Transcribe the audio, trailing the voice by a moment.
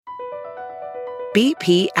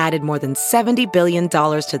BP added more than $70 billion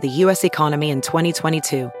to the U.S. economy in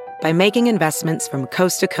 2022 by making investments from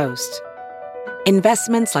coast to coast.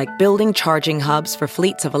 Investments like building charging hubs for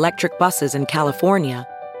fleets of electric buses in California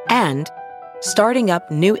and starting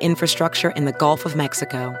up new infrastructure in the Gulf of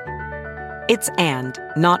Mexico. It's and,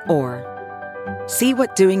 not or. See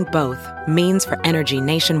what doing both means for energy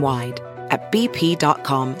nationwide at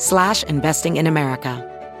bp.com/investing in America.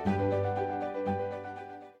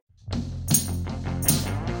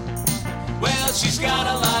 Well, she's got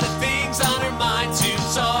a lot of things on her mind to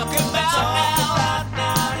talk about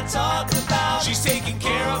now. She's taking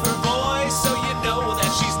care of her voice, so you know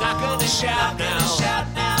that she's not gonna shout now.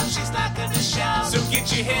 She's not gonna shout. So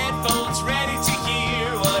get your headphones ready to hear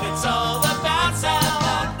what it's all about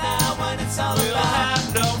now. When it's all we'll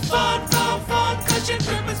have no fun, 'cause Jen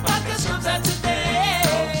Kirkman's podcast comes out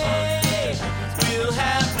today. We'll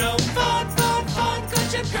have no fun,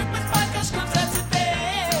 'cause Jen Kirkman's podcast comes out today.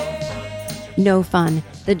 No Fun,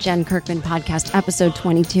 the Jen Kirkman Podcast, episode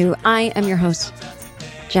 22. I am your host,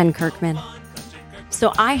 Jen Kirkman.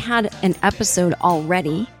 So I had an episode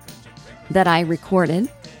already that I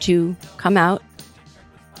recorded to come out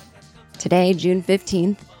today, June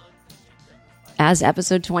 15th, as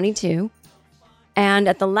episode 22. And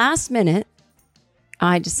at the last minute,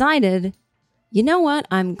 I decided, you know what?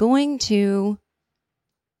 I'm going to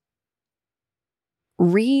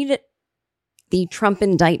read the Trump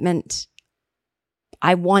indictment.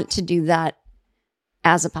 I want to do that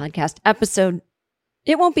as a podcast episode.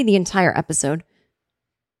 It won't be the entire episode.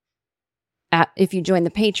 If you join the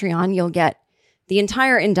Patreon, you'll get the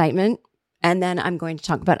entire indictment, and then I'm going to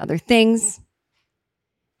talk about other things.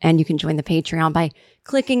 And you can join the Patreon by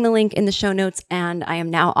clicking the link in the show notes. And I am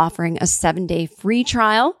now offering a 7-day free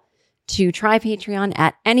trial to try Patreon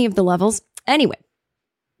at any of the levels. Anyway,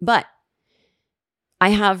 but I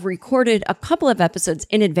have recorded a couple of episodes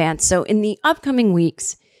in advance. So in the upcoming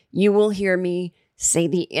weeks, you will hear me say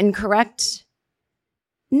the incorrect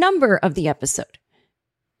number of the episode.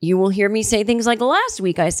 You will hear me say things like last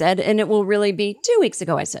week I said, and it will really be 2 weeks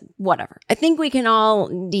ago I said, whatever. I think we can all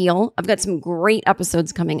deal. I've got some great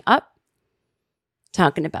episodes coming up,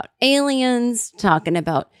 talking about aliens, talking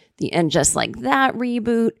about the And Just Like That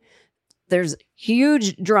reboot. There's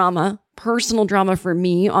huge drama, personal drama for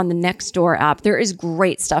me on the Nextdoor app. There is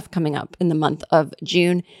great stuff coming up in the month of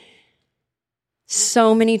June.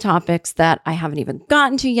 So many topics that I haven't even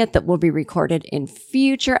gotten to yet that will be recorded in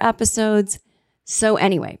future episodes. So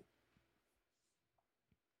anyway,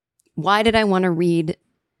 why did I want to read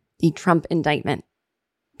the Trump indictment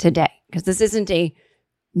today? Because this isn't a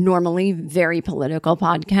normally very political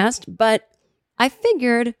podcast, but I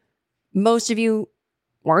figured most of you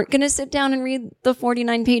weren't going to sit down and read the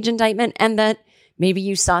 49-page indictment, and that maybe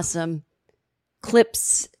you saw some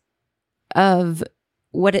clips of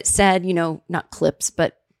what it said, you know, not clips,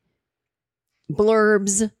 but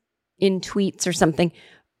blurbs in tweets or something.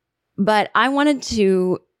 But I wanted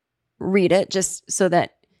to read it just so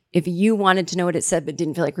that if you wanted to know what it said but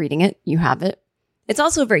didn't feel like reading it, you have it. It's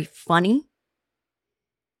also very funny.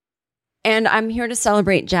 And I'm here to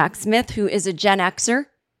celebrate Jack Smith, who is a Gen Xer.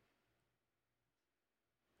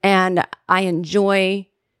 And I enjoy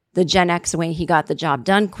the Gen X way he got the job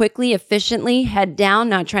done quickly, efficiently, head down,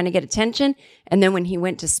 not trying to get attention. And then when he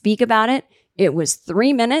went to speak about it, it was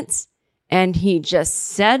 3 minutes and he just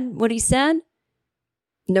said what he said.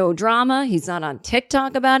 No drama. He's not on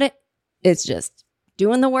TikTok about it. It's just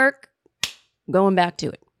doing the work, going back to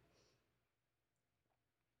it.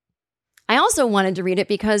 I also wanted to read it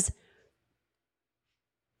because,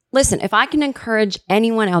 listen, if I can encourage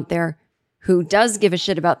anyone out there who does give a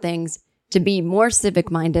shit about things to be more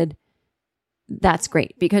civic-minded, that's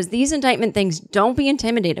great. Because these indictment things, don't be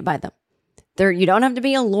intimidated by them. You don't have to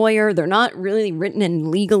be a lawyer. They're not really written in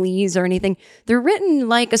legalese or anything. They're written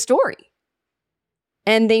like a story.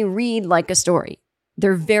 And they read like a story.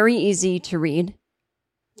 They're very easy to read.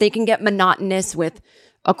 They can get monotonous with,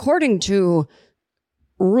 according to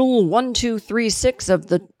Rule 1236 of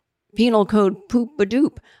the Penal Code,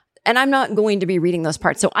 poop-a-doop. And I'm not going to be reading those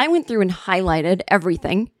parts. So I went through and highlighted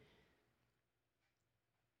everything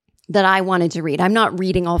that I wanted to read. I'm not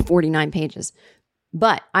reading all 49 pages,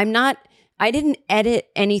 but I didn't edit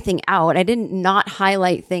anything out. I didn't not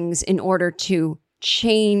highlight things in order to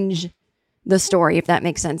change the story, if that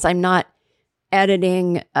makes sense. I'm not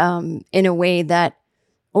editing in a way that,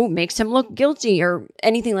 makes him look guilty or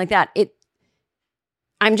anything like that.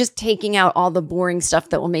 I'm just taking out all the boring stuff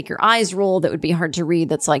that will make your eyes roll, that would be hard to read.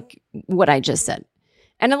 That's like what I just said.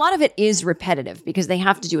 And a lot of it is repetitive because they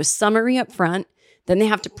have to do a summary up front. Then they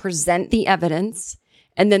have to present the evidence.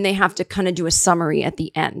 And then they have to kind of do a summary at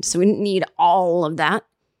the end. So we need all of that.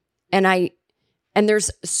 And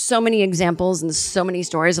there's so many examples and so many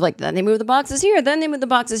stories of like, then they move the boxes here, then they move the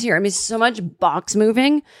boxes here. I mean, so much box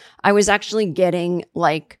moving. I was actually getting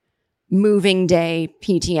like moving day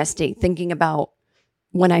PTSD thinking about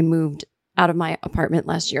when I moved out of my apartment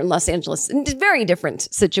last year in Los Angeles. It's a very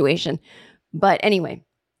different situation. But anyway.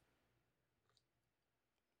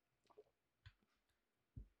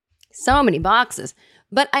 So many boxes.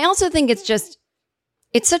 But I also think it's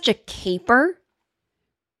such a caper.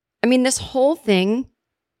 I mean, this whole thing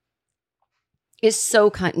is so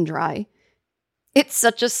cut and dry. It's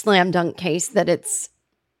such a slam dunk case that it's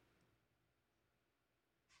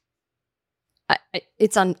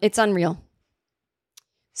unreal.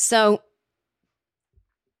 So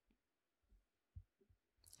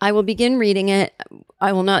I will begin reading it.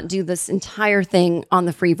 I will not do this entire thing on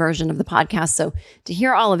the free version of the podcast. So to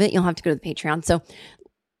hear all of it, you'll have to go to the Patreon. So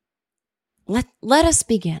let us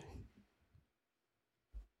begin.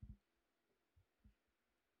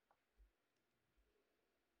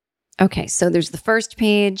 Okay, so there's the first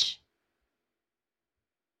page.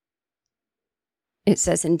 It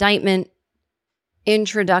says indictment,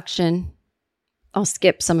 introduction. I'll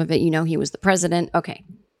skip some of it. You know, he was the president. Okay.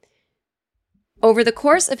 Over the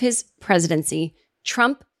course of his presidency,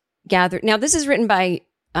 Trump gathered. Now, this is written by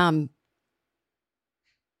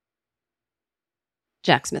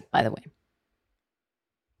Jack Smith, by the way.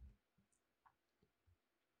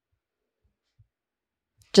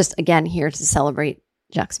 Just again, here to celebrate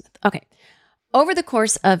Jack Smith. Okay. Over the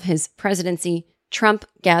course of his presidency, Trump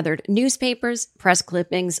gathered newspapers, press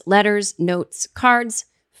clippings, letters, notes, cards,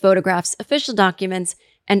 photographs, official documents,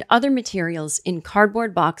 and other materials in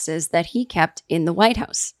cardboard boxes that he kept in the White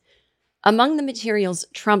House. Among the materials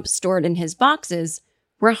Trump stored in his boxes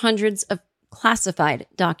were hundreds of classified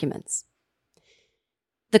documents.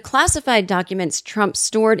 The classified documents Trump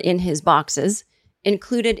stored in his boxes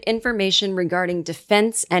included information regarding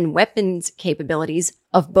defense and weapons capabilities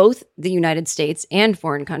of both the United States and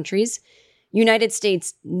foreign countries, United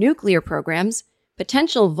States nuclear programs,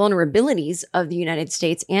 potential vulnerabilities of the United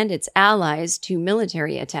States and its allies to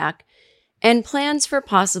military attack, and plans for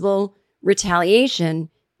possible retaliation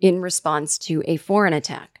in response to a foreign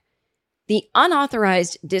attack. The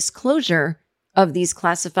unauthorized disclosure of these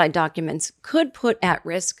classified documents could put at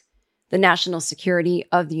risk the national security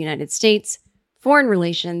of the United States, foreign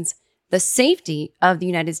relations, the safety of the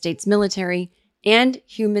United States military and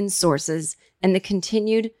human sources, and the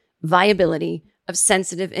continued viability of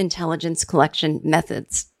sensitive intelligence collection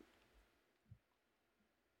methods.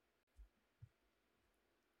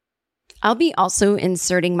 I'll be also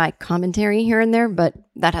inserting my commentary here and there, but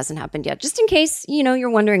that hasn't happened yet. Just in case, you're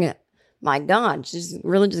wondering, my God, she's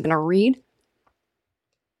really just going to read?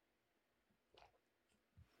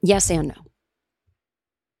 Yes and no.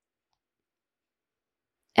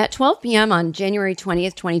 At 12 p.m. on January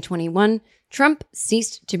 20th, 2021, Trump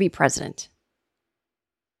ceased to be president.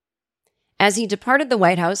 As he departed the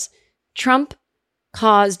White House, Trump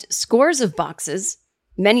caused scores of boxes,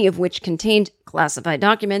 many of which contained classified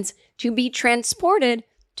documents, to be transported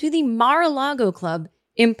to the Mar-a-Lago Club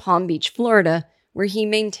in Palm Beach, Florida, where he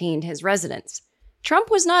maintained his residence. Trump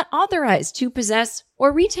was not authorized to possess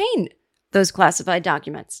or retain those classified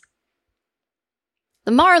documents.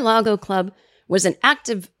 The Mar-a-Lago Club was an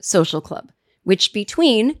active social club, which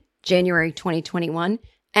between January 2021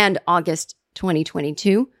 and August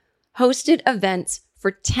 2022 hosted events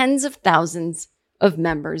for tens of thousands of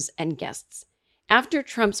members and guests. After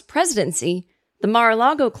Trump's presidency, the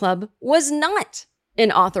Mar-a-Lago Club was not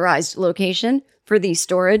an authorized location for the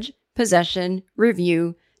storage, possession,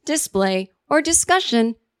 review, display, or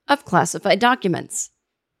discussion of classified documents.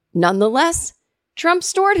 Nonetheless, Trump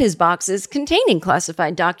stored his boxes containing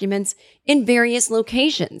classified documents in various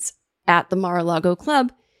locations at the Mar-a-Lago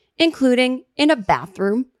Club, including in a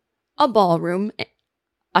bathroom, a ballroom,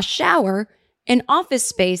 a shower, an office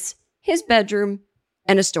space, his bedroom,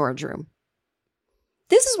 and a storage room.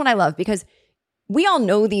 This is what I love because we all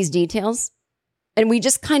know these details and we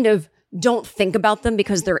just kind of don't think about them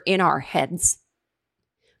because they're in our heads.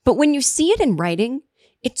 But when you see it in writing,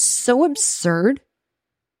 it's so absurd.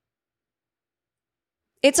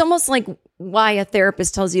 It's almost like why a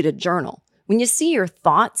therapist tells you to journal. When you see your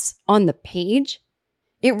thoughts on the page,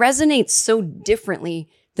 it resonates so differently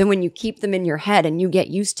than when you keep them in your head and you get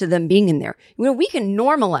used to them being in there. We can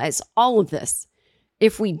normalize all of this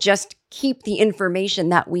if we just keep the information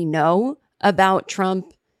that we know about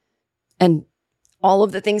Trump and all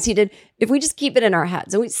of the things he did. If we just keep it in our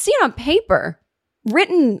heads and we see it on paper,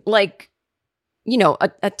 written like,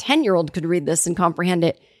 a 10-year-old could read this and comprehend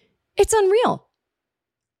it. It's unreal.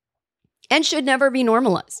 and should never be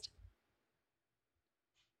normalized.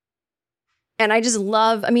 And I just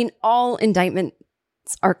love, all indictments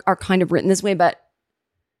are kind of written this way, but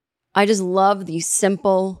I just love the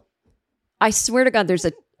simple, I swear to God, there's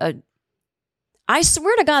a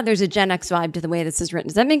Gen X vibe to the way this is written.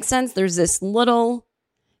 Does that make sense? There's this little,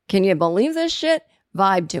 can you believe this shit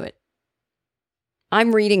vibe to it.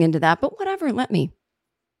 I'm reading into that, but whatever, let me.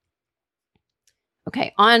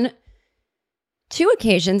 Okay, on 2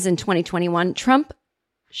 occasions in 2021, Trump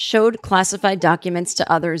showed classified documents to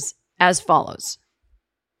others as follows.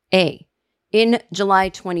 A, in July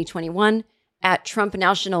 2021, at Trump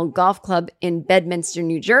National Golf Club in Bedminster,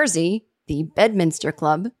 New Jersey, the Bedminster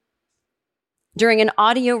Club, during an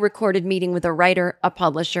audio recorded meeting with a writer, a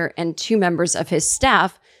publisher, and 2 members of his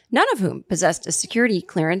staff, none of whom possessed a security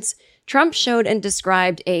clearance, Trump showed and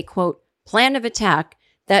described a, quote, plan of attack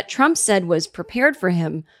that Trump said was prepared for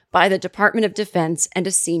him by the Department of Defense and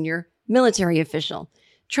a senior military official.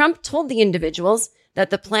 Trump told the individuals that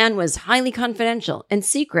the plan was highly confidential and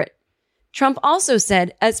secret. Trump also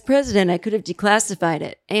said, as president, I could have declassified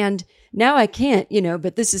it, and now I can't,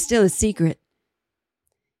 but this is still a secret.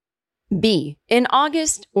 B, in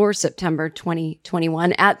August or September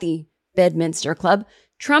 2021 at the Bedminster Club,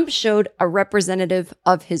 Trump showed a representative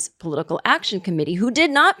of his political action committee who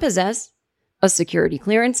did not possess a security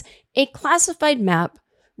clearance, a classified map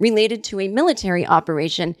related to a military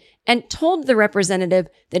operation, and told the representative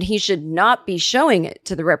that he should not be showing it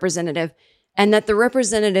to the representative and that the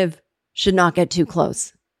representative should not get too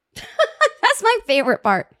close. That's my favorite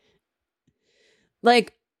part.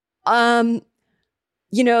 This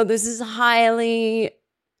is highly,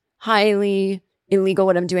 highly illegal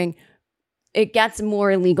what I'm doing. It gets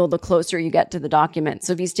more illegal the closer you get to the document.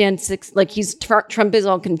 So if you stand Trump is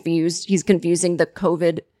all confused. He's confusing the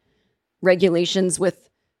COVID regulations with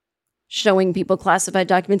showing people classified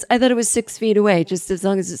documents. I thought it was 6 feet away, just as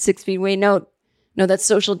long as it's 6 feet away. No, that's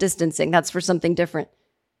social distancing. That's for something different.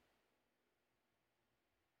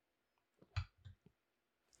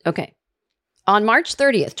 Okay. On March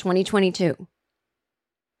 30th, 2022,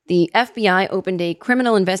 the FBI opened a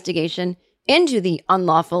criminal investigation into the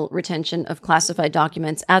unlawful retention of classified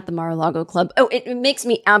documents at the Mar-a-Lago Club. Oh, it makes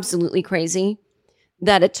me absolutely crazy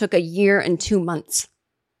that it took 1 year and 2 months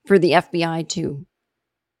for the FBI to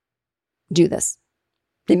do this.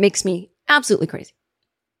 It makes me absolutely crazy.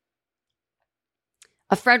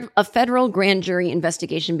 A federal grand jury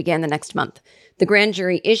investigation began the next month. The grand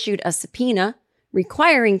jury issued a subpoena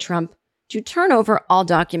requiring Trump to turn over all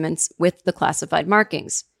documents with the classified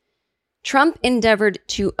markings. Trump endeavored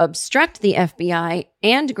to obstruct the FBI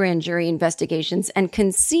and grand jury investigations and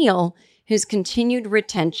conceal his continued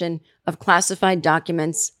retention of classified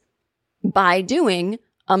documents by doing,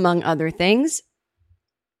 among other things,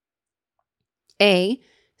 A,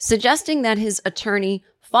 suggesting that his attorney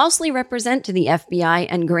falsely represent to the FBI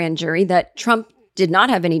and grand jury that Trump did not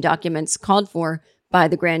have any documents called for by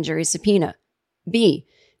the grand jury subpoena. B,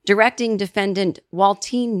 directing defendant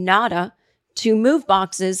Waltine Nada to move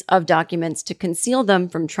boxes of documents to conceal them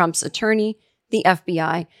from Trump's attorney, the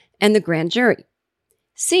FBI, and the grand jury.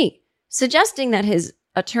 C, suggesting that his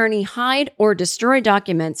attorney hide or destroy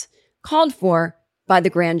documents called for by the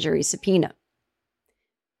grand jury subpoena.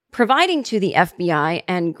 Providing to the FBI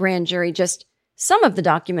and grand jury just some of the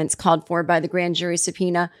documents called for by the grand jury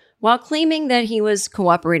subpoena while claiming that he was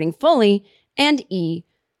cooperating fully, and E,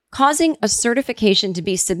 causing a certification to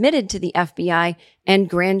be submitted to the FBI and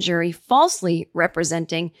grand jury falsely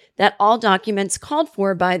representing that all documents called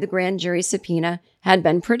for by the grand jury subpoena had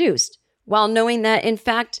been produced, while knowing that, in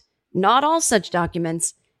fact, not all such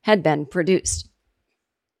documents had been produced.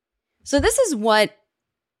 So this is what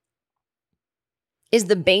is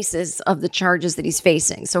the basis of the charges that he's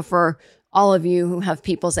facing. So for all of you who have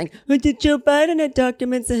people saying, oh, did Joe Biden have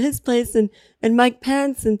documents at his place and Mike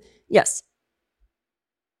Pence? And yes.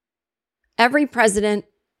 Every president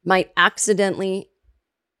might accidentally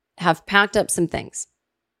have packed up some things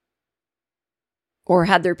or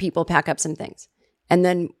had their people pack up some things. And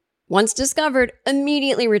then once discovered,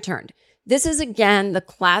 immediately returned. This is, again, the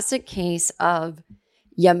classic case of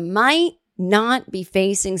you might not be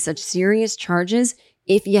facing such serious charges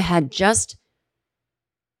if you had just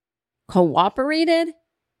cooperated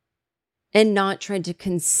and not tried to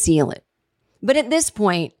conceal it. But at this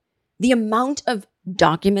point, the amount of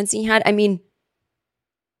documents he had,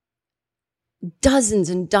 dozens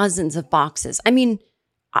and dozens of boxes. I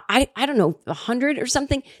don't know, 100 or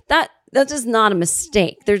something. That is not a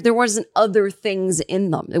mistake. There wasn't other things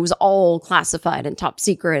in them. It was all classified and top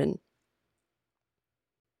secret.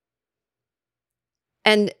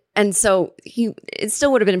 And so it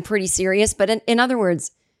still would have been pretty serious. But in other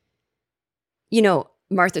words,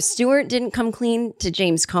 Martha Stewart didn't come clean to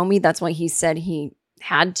James Comey. That's why he said he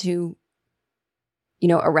had to,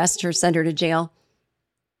 arrest her, send her to jail.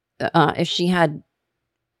 If she had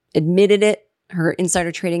admitted it, her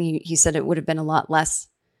insider trading, he said it would have been a lot less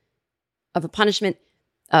of a punishment.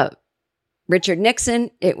 Richard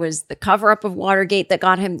Nixon, it was the cover-up of Watergate that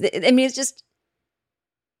got him. I mean, it's just,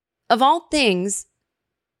 of all things,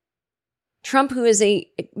 Trump, who is a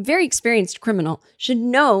very experienced criminal, should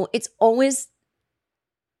know it's always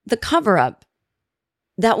the cover-up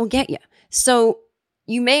that will get you. So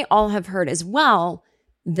you may all have heard as well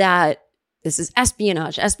that this is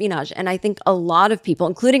espionage. And I think a lot of people,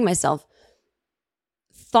 including myself,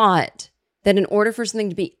 thought that in order for something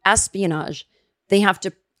to be espionage, they have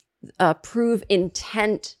to prove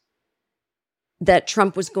intent that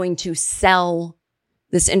Trump was going to sell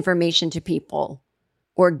this information to people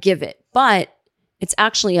or give it. But it's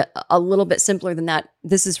actually a little bit simpler than that.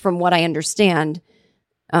 This is from what I understand.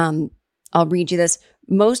 I'll read you this.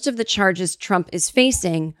 Most of the charges Trump is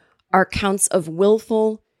facing are counts of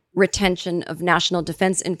willful retention of national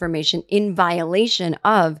defense information in violation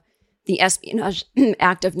of the Espionage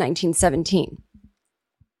Act of 1917.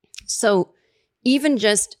 So even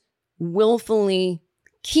just willfully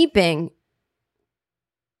keeping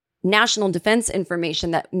national defense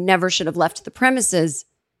information that never should have left the premises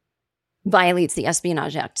violates the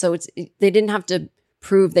Espionage Act. So they didn't have to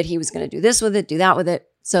prove that he was going to do this with it, do that with it.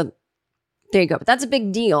 So there you go. But that's a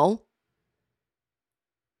big deal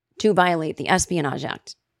to violate the Espionage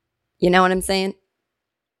Act. You know what I'm saying?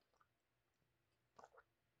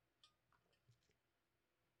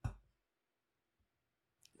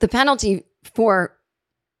 The penalty for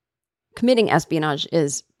committing espionage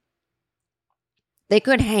is they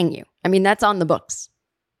could hang you. I mean, that's on the books.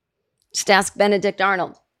 Just ask Benedict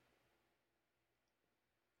Arnold.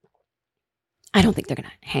 I don't think they're going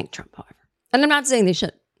to hang Trump, however. And I'm not saying they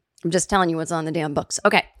should. I'm just telling you what's on the damn books.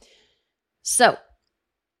 Okay. So,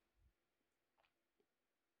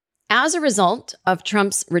 as a result of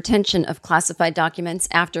Trump's retention of classified documents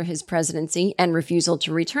after his presidency and refusal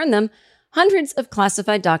to return them, hundreds of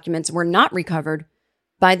classified documents were not recovered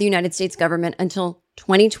by the United States government until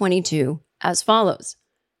 2022 as follows.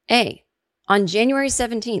 A, on January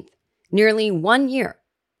 17th, nearly 1 year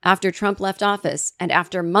after Trump left office and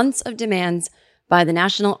after months of demands by the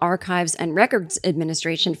National Archives and Records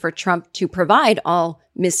Administration for Trump to provide all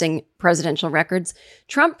missing presidential records,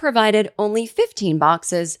 Trump provided only 15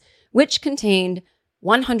 boxes, which contained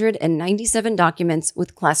 197 documents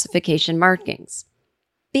with classification markings.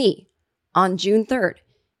 B, on June 3rd,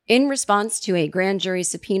 in response to a grand jury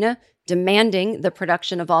subpoena demanding the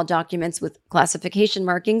production of all documents with classification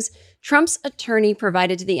markings, Trump's attorney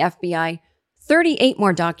provided to the FBI 38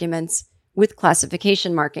 more documents with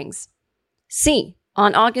classification markings. C,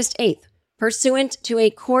 on August 8th, pursuant to a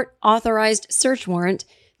court-authorized search warrant,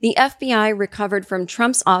 the FBI recovered from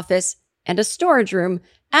Trump's office and a storage room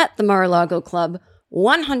at the Mar-a-Lago Club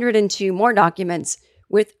 102 more documents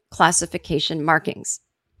with classification markings.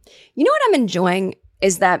 You know what I'm enjoying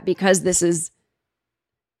is that because this is,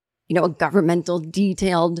 a governmental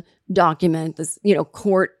detailed document, this,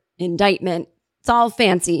 court indictment, it's all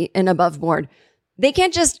fancy and above board. They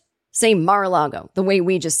can't just say Mar-a-Lago the way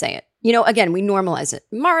we just say it. Again, we normalize it.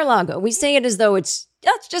 Mar-a-Lago, we say it as though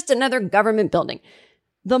that's just another government building.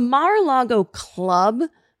 The Mar-a-Lago Club,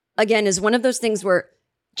 again, is one of those things where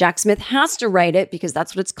Jack Smith has to write it because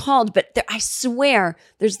that's what it's called. But I swear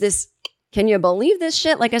there's this, can you believe this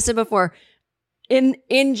shit? Like I said before, in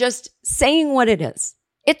just saying what it is.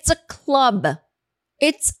 It's a club.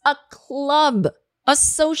 It's a club, a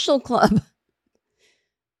social club.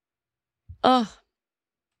 Ugh.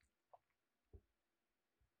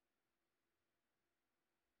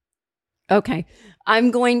 Okay,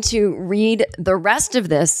 I'm going to read the rest of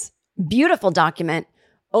this beautiful document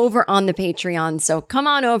over on the Patreon. So come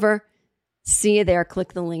on over, see you there,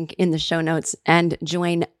 click the link in the show notes and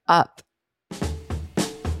join up.